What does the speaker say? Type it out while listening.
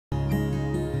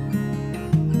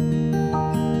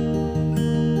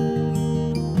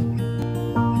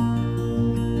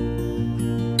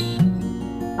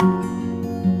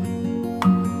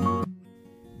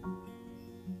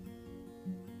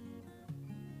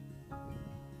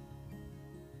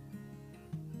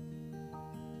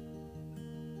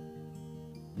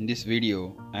In this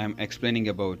video, I am explaining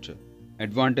about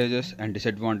advantages and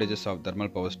disadvantages of thermal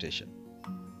power station.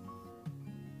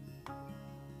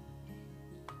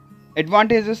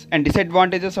 Advantages and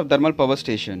disadvantages of thermal power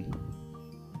station.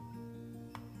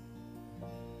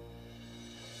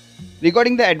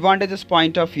 Regarding the advantages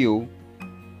point of view,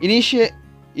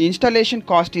 installation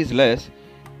cost is less.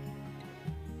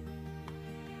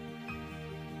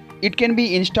 It can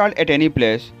be installed at any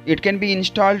place. It can be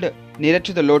installed nearer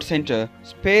to the load center.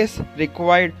 Space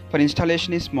required for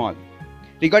installation is small.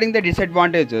 Regarding the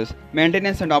disadvantages,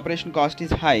 maintenance and operation cost is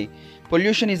high.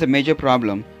 Pollution is a major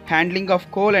problem. Handling of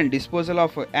coal and disposal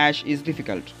of ash is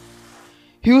difficult.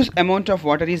 Huge amount of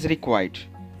water is required.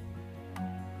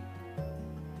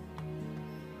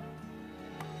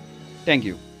 Thank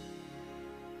you.